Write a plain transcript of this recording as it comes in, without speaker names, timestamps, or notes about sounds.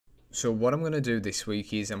So what I'm going to do this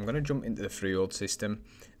week is I'm going to jump into the freehold system.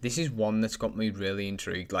 This is one that's got me really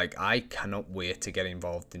intrigued. Like, I cannot wait to get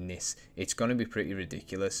involved in this. It's going to be pretty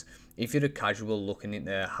ridiculous. If you're a casual looking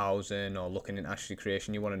into housing or looking into actually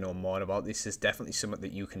creation, you want to know more about this, there's definitely something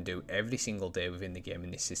that you can do every single day within the game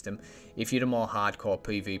in this system. If you're a more hardcore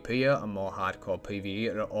PvPer, a more hardcore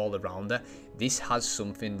PvE, or all arounder, this has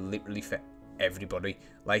something literally for everybody.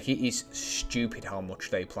 Like, it is stupid how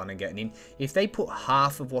much they plan on getting in. If they put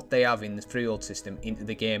half of what they have in the freehold system into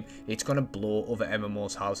the game, it's going to blow other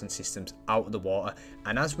MMOs housing systems out of the water.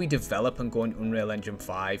 And as we develop and go into Unreal Engine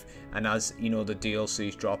 5, and as, you know, the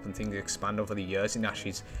DLCs drop and things expand over the years in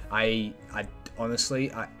Ashes, I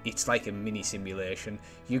honestly, it's like a mini simulation.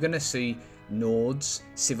 You're going to see nodes,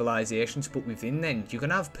 civilizations, but within then you're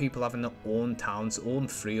gonna have people having their own towns, their own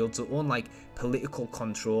freeholds, their own like political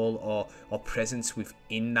control or presence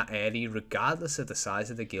within that area, regardless of the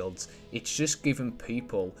size of the guilds. It's just giving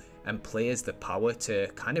people and players the power to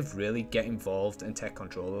kind of really get involved and take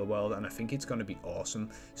control of the world, and I think it's going to be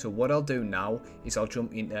awesome. So what I'll do now is I'll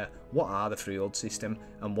jump into what are the freehold system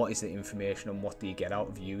and what is the information and what do you get out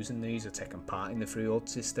of using these or taking part in the freehold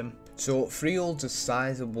system. So freeholds are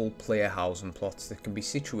sizable player housing plots that can be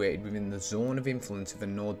situated within the zone of influence of a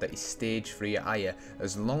node that is stage 3 or higher,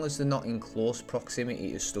 as long as they're not in close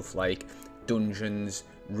proximity to stuff like dungeons,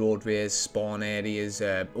 roadways, spawn areas,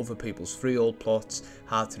 other people's freehold plots,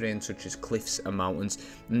 hard terrain such as cliffs and mountains.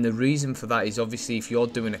 And the reason for that is obviously if you're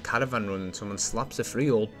doing a caravan run and someone slaps a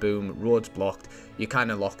freehold, boom, road's blocked, you're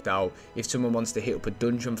kind of locked out. If someone wants to hit up a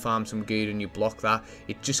dungeon farm some gear and you block that,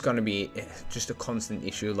 it's just going to be just a constant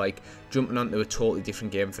issue. Like jumping onto a totally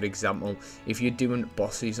different game, for example, if you're doing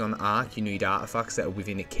bosses on Ark, you need artifacts that are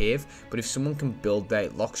within a cave, but if someone can build that,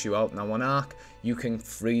 it locks you out. Now on Ark, you can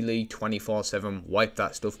freely 24/7 wipe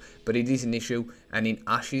that stuff, but it is an issue. And in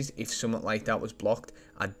Ashes, if something like that was blocked,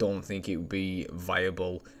 I don't think it would be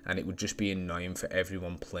viable, and it would just be annoying for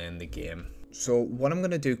everyone playing the game. So what I'm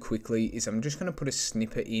going to do quickly is I'm just going to put a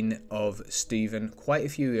snippet in of Stephen quite a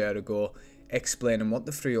few years ago explaining what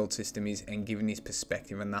the freehold system is and giving his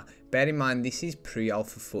perspective on that. Bear in mind, this is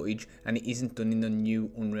pre-alpha footage and it isn't done in the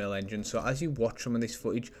new Unreal Engine, so as you watch some of this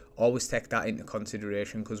footage, always take that into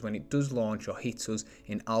consideration, because when it does launch or hits us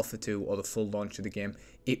in Alpha 2 or the full launch of the game,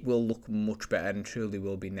 it will look much better and truly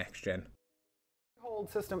will be next gen. The freehold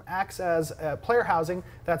system acts as player housing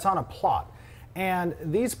that's on a plot, and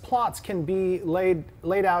these plots can be laid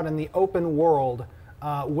out in the open world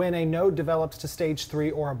when a node develops to stage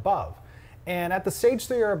 3 or above. And at the stage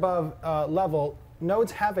 3 or above level,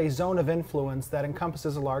 nodes have a zone of influence that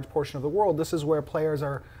encompasses a large portion of the world. This is where players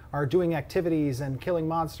are doing activities and killing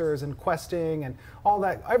monsters and questing and all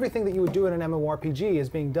that. Everything that you would do in an MMORPG is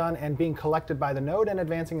being done and being collected by the node and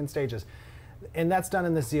advancing in stages. And that's done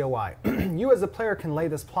in the ZOI. You as a player can lay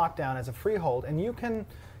this plot down as a freehold, and you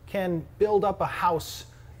can build up a house.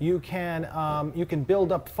 You can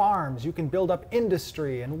build up farms. You can build up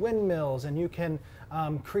industry and windmills, and you can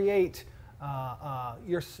create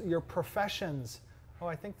your professions. Oh,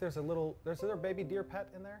 I think there's a baby deer pet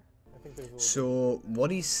in there. I think there's So what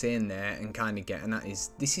he's saying there and kind of getting at is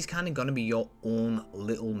this is kind of going to be your own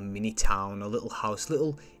little mini town, a little house,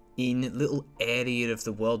 little area of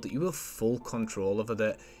the world that you have full control over,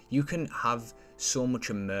 that you can have so much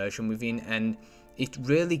immersion within, and it's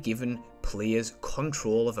really giving players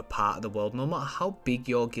control of a part of the world, no matter how big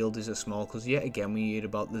your guild is or small, because yet again we hear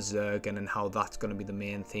about the Zergan and how that's going to be the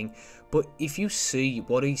main thing. But if you see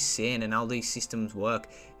what he's saying and how these systems work,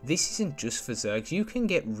 this isn't just for Zergs. You can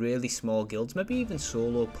get really small guilds, maybe even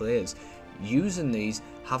solo players, using these,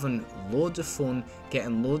 having loads of fun,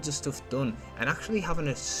 getting loads of stuff done, and actually having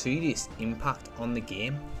a serious impact on the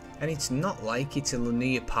game. And it's not like it's a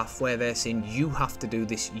linear path where they're saying you have to do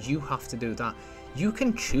this, you have to do that. You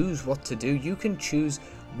can choose what to do. You can choose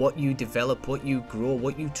what you develop, what you grow,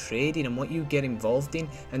 what you trade in, and what you get involved in.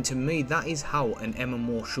 And to me, that is how an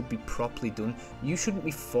MMO should be properly done. You shouldn't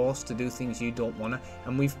be forced to do things you don't want to.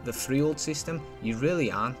 And with the freehold system, you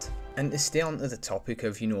really aren't. And to stay on to the topic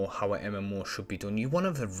of, you know, how an MMO should be done, you want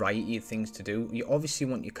a variety of things to do. You obviously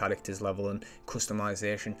want your characters level and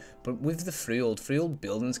customization, but with the freehold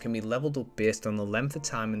buildings can be leveled up based on the length of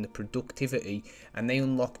time and the productivity, and they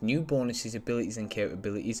unlock new bonuses, abilities and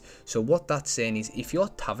capabilities. So what that's saying is, if your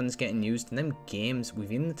tavern's getting used and them games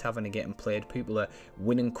within the tavern are getting played, people are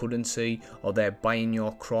winning currency, or they're buying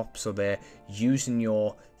your crops, or they're using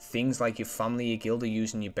your things like your family, your guild are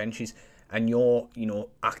using your benches, and you're, you know,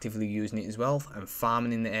 actively using it as well and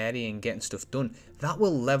farming in the area and getting stuff done, that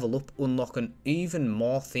will level up, unlocking even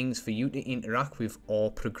more things for you to interact with or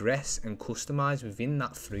progress and customize within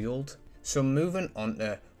that freehold. So moving on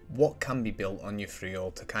to what can be built on your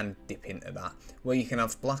freehold to kind of dip into that, where you can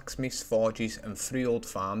have blacksmiths, forges and freehold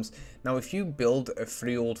farms. Now if you build a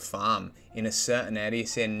freehold farm in a certain area,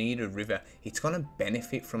 say near a river, it's going to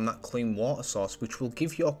benefit from that clean water source, which will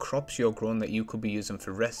give your crops you're growing that you could be using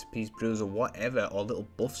for recipes, brews or whatever, or little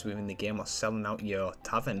buffs within the game or selling out your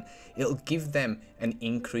tavern. It'll give them an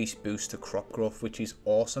increased boost to crop growth, which is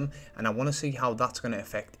awesome, and I want to see how that's going to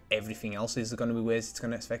affect everything else. Is there going to be ways it's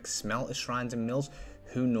going to affect smelters, shrines and mills?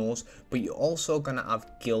 Who knows? But you're also going to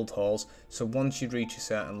have guild halls, so once you reach a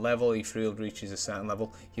certain level, your freehold reaches a certain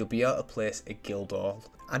level, you'll be able to place a guild hall.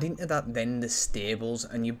 Add into that then the stables,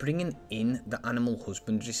 and you're bringing in the animal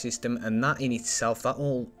husbandry system, and that in itself, that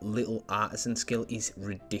whole little artisan skill is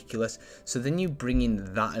ridiculous. So then you bring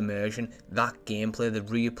in that immersion, that gameplay, the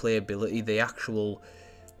replayability, the actual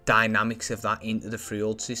dynamics of that into the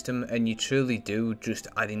freehold system, and you truly do just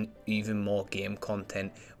add in even more game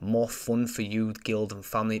content, more fun for you, guild and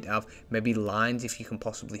family to have, maybe lines if you can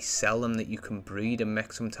possibly sell them that you can breed and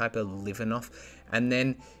make some type of living off. And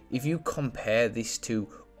then if you compare this to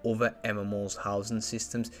other MMOs housing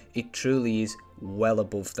systems, it truly is well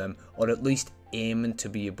above them, or at least aiming to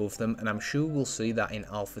be above them, and I'm sure we'll see that in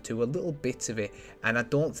Alpha 2, a little bits of it, and I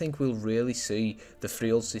don't think we'll really see the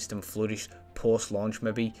freehold system flourish post-launch,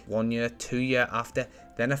 maybe 1 year, 2 years after.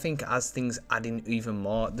 Then I think as things add in even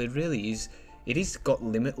more, there really is, it has got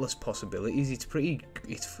limitless possibilities.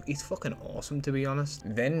 It's fucking awesome, to be honest.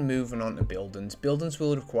 Then moving on to buildings. Buildings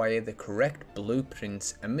will require the correct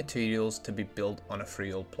blueprints and materials to be built on a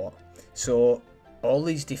freehold plot. So all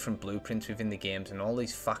these different blueprints within the games and all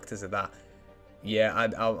these factors of that, yeah,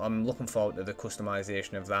 I'm looking forward to the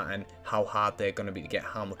customization of that and how hard they're going to be to get,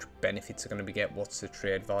 how much benefits are going to be get, what's the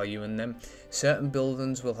trade value in them. Certain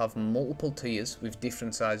buildings will have multiple tiers with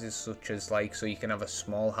different sizes, such as like, so you can have a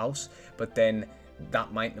small house, but then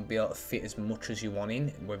that might not be able to fit as much as you want in,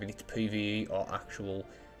 whether it's PvE or actual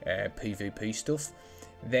PvP stuff.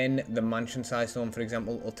 Then the mansion size one, for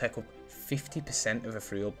example, will take up 50% of a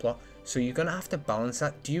freehold plot. So you're going to have to balance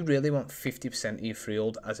that. Do you really want 50% of your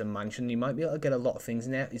freehold as a mansion? You might be able to get a lot of things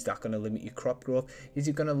in there. Is that going to limit your crop growth? Is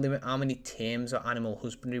it going to limit how many tames or animal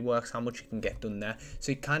husbandry works, how much you can get done there?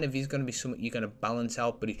 So it kind of is going to be something you're going to balance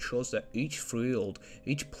out, but it shows that each freehold,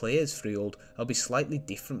 each player's freehold, will be slightly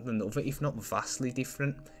different than the other, if not vastly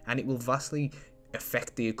different, and it will vastly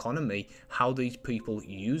affect the economy, how these people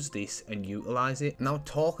use this and utilize it. Now,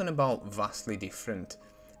 talking about vastly different,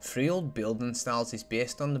 freehold building styles is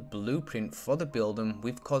based on the blueprint for the building,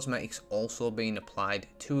 with cosmetics also being applied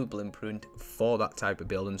to a blueprint for that type of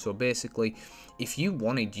building. So basically, if you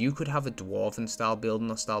wanted, you could have a dwarven style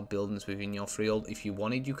building or style buildings within your freehold. If you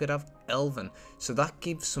wanted, you could have elven. So that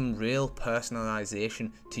gives some real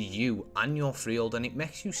personalization to you and your freehold, and it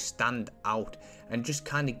makes you stand out and just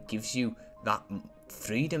kind of gives you that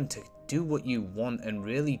freedom to do what you want and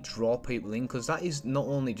really draw people in, because that is not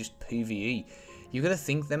only just PvE. You gotta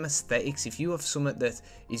think them aesthetics. If you have something that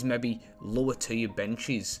is maybe lower to your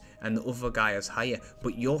benches and the other guy is higher,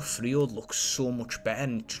 but your freehold looks so much better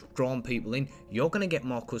and drawing people in, you're gonna get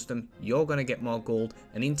more custom, you're gonna get more gold,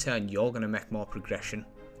 and in turn you're gonna make more progression.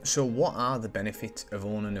 So what are the benefits of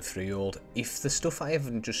owning a freehold? If the stuff I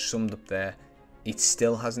haven't just summed up there, it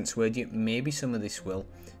still hasn't swayed you, maybe some of this will.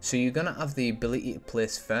 So you're going to have the ability to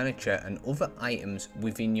place furniture and other items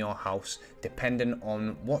within your house, depending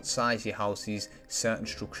on what size your house is. Certain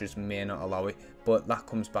structures may not allow it, but that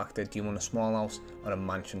comes back to, do you want a small house or a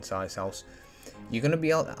mansion size house? You're going to be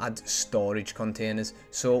able to add storage containers.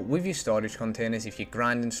 So with your storage containers, if you're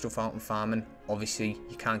grinding stuff out and farming, obviously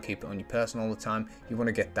you can't keep it on your person all the time. You want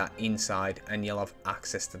to get that inside, and you'll have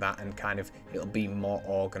access to that, and kind of it'll be more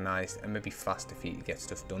organized and maybe faster for you to get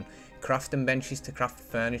stuff done. Crafting benches to craft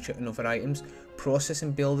furniture and other items.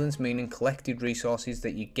 Processing buildings, meaning collected resources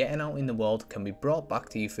that you're getting out in the world can be brought back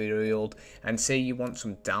to your freehold, and say you want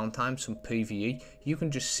some downtime, some PvE, you can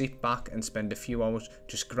just sit back and spend a few hours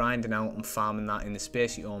just grinding out and farming that in the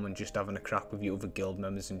space at home and just having a crack with your other guild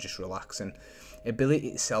members and just relaxing.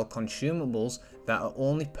 Ability to sell consumables that are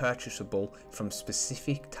only purchasable from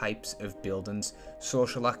specific types of buildings.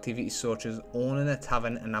 Social activities such as owning a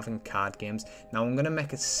tavern and having card games. Now I'm going to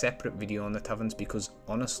make a separate video on the taverns, because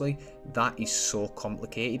honestly that is so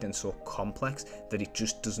complicated and so complex that it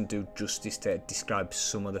just doesn't do justice to describe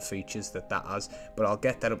some of the features that has, but I'll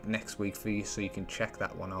get that up next week for you so you can check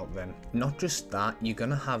that one out then. Not just that, you're going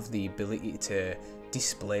to have the ability to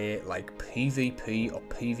display like PvP or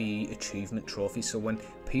PvE achievement trophies, so when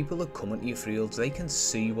people are coming to your freeholds, they can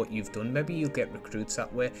see what you've done. Maybe you'll get recruits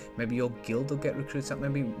that way, maybe your guild will get recruits that,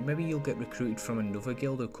 maybe you'll get recruited from another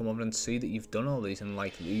guild who'll come over and see that you've done all these and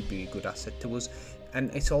likely be a good asset to us.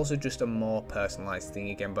 and it's also just a more personalized thing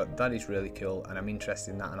again, but that is really cool, and I'm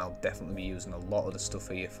interested in that, and I'll definitely be using a lot of the stuff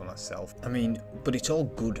here for myself. I mean, but it's all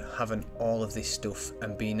good having all of this stuff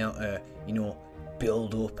and being able to, you know,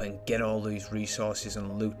 build up and get all these resources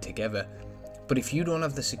and loot together. But if you don't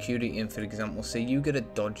have the security in, for example, say you get a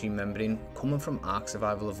dodgy member in coming from Ark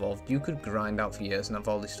Survival Evolved, you could grind out for years and have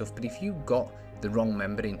all this stuff, but if you got the wrong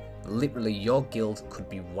member in, literally your guild could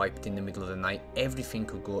be wiped in the middle of the night, everything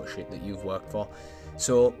could go to shit that you've worked for.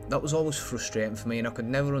 So that was always frustrating for me, and I could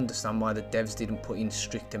never understand why the devs didn't put in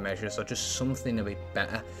stricter measures or just something a bit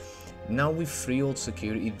better. Now with Freehold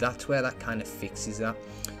security, that's where that kind of fixes that.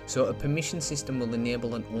 So a permission system will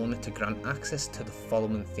enable an owner to grant access to the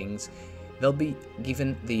following things. They'll be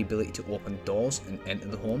given the ability to open doors and enter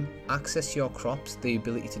the home, access your crops, the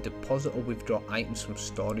ability to deposit or withdraw items from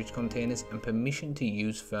storage containers, and permission to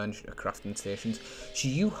use furnished or crafting stations. So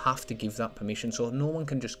you have to give that permission, so no one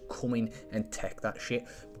can just come in and take that shit.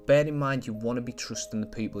 But bear in mind, you want to be trusting the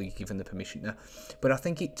people you're giving the permission to. But I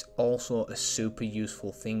think it's also a super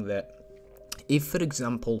useful thing that if, for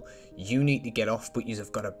example, you need to get off but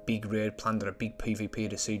you've got a big raid planned or a big PvP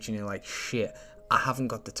to siege and you're like, shit, I haven't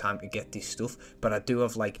got the time to get this stuff, but I do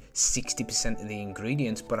have like 60% of the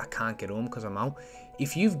ingredients, but I can't get home because I'm out.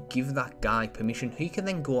 If you give that guy permission, he can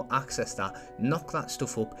then go access that, knock that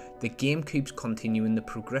stuff up, the game keeps continuing, the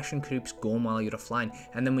progression keeps going while you're offline,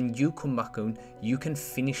 and then when you come back on, you can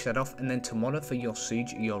finish that off, and then tomorrow for your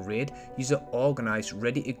siege or your raid, you're organised,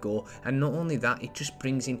 ready to go. And not only that, it just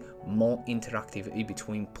brings in more interactivity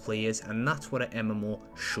between players, and that's what an MMO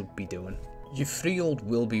should be doing. Your freehold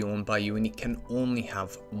will be owned by you and it can only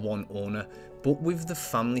have one owner, but with the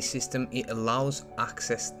family system it allows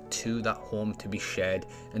access to that home to be shared,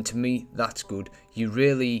 and to me that's good. You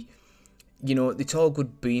really, you know, it's all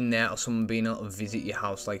good being there or someone being able to visit your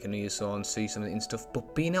house like an ESO and see something and stuff,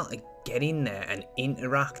 but being able to get in there and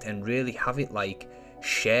interact and really have it like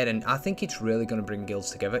shared, and I think it's really going to bring guilds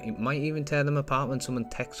together. It might even tear them apart when someone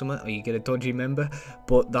texts someone or you get a dodgy member,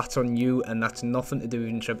 but that's on you and that's nothing to do with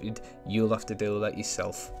Intrepid. You'll have to do that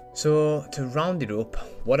yourself. So to round it up,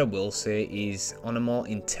 what I will say is, on a more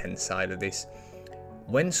intense side of this,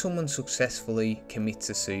 when someone successfully commits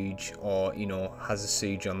a siege or, you know, has a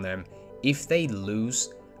siege on them, if they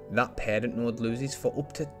lose, that parent node loses for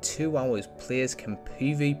up to 2 hours. Players can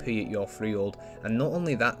PvP at your freehold, and not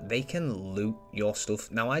only that, they can loot your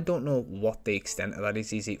stuff. Now I don't know what the extent of that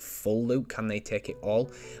is. Is it full loot? Can they take it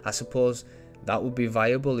all? I suppose that would be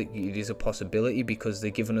viable. It is a possibility because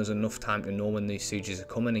they're giving us enough time to know when these sieges are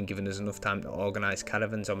coming and giving us enough time to organise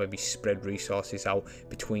caravans or maybe spread resources out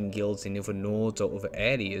between guilds in other nodes or other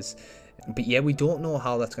areas. But yeah, we don't know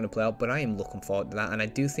how that's going to play out, but I am looking forward to that, and I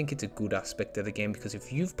do think it's a good aspect of the game, because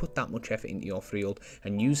if you've put that much effort into your freehold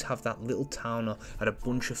and you have that little town or a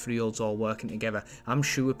bunch of freeholds all working together, I'm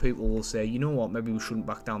sure people will say, you know what, maybe we shouldn't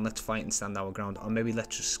back down, let's fight and stand our ground, or maybe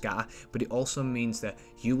let's just scatter. But it also means that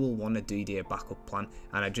you will want a D-Day backup plan,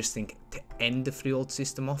 and I just think to end the freehold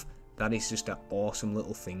system off, that is just an awesome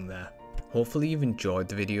little thing there. Hopefully you've enjoyed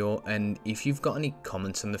the video, and if you've got any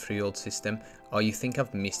comments on the freehold system or you think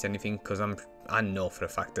I've missed anything, because I know for a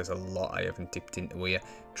fact there's a lot I haven't dipped into here,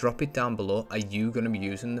 drop it down below. Are you going to be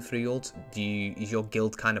using the freeholds? Is your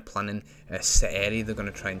guild kind of planning a set area they're going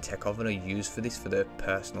to try and take over or use for this, for the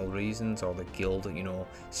personal reasons or the guild, you know,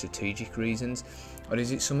 strategic reasons? Or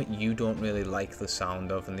is it something you don't really like the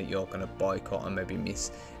sound of and that you're going to boycott and maybe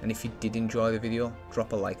miss? And if you did enjoy the video,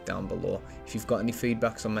 drop a like down below. If you've got any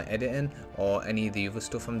feedbacks on my editing or any of the other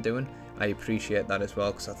stuff I'm doing, I appreciate that as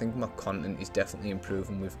well, because I think my content is definitely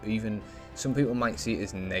improving. With even some people might see it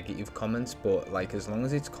as negative comments, but like, as long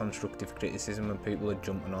as it's constructive criticism and people are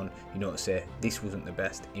jumping on, you know, to say this wasn't the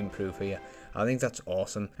best, improve here, I think that's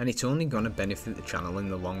awesome, and it's only going to benefit the channel in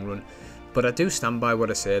the long run. But I do stand by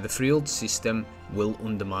what I say, the freehold system will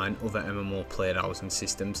undermine other MMO player housing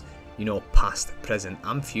systems, you know, past, present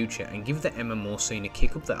and future, and give the MMO scene a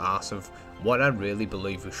kick up the arse of what I really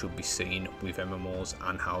believe we should be seeing with MMOs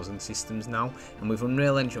and housing systems now. And with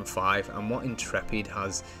Unreal Engine 5 and what Intrepid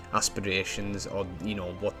has aspirations, or, you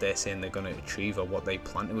know, what they're saying they're going to achieve or what they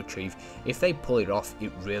plan to achieve, if they pull it off,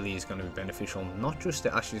 it really is going to be beneficial, not just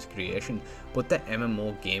to Ash's creation, but the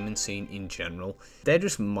MMO gaming scene in general. They're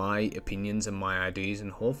just my opinions and my ideas,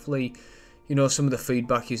 and hopefully, you know, some of the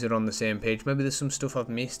feedback is on the same page. Maybe there's some stuff I've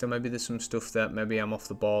missed, or maybe there's some stuff that maybe I'm off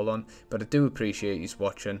the ball on, but I do appreciate you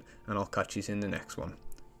watching, and I'll catch you in the next one.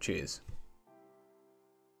 Cheers.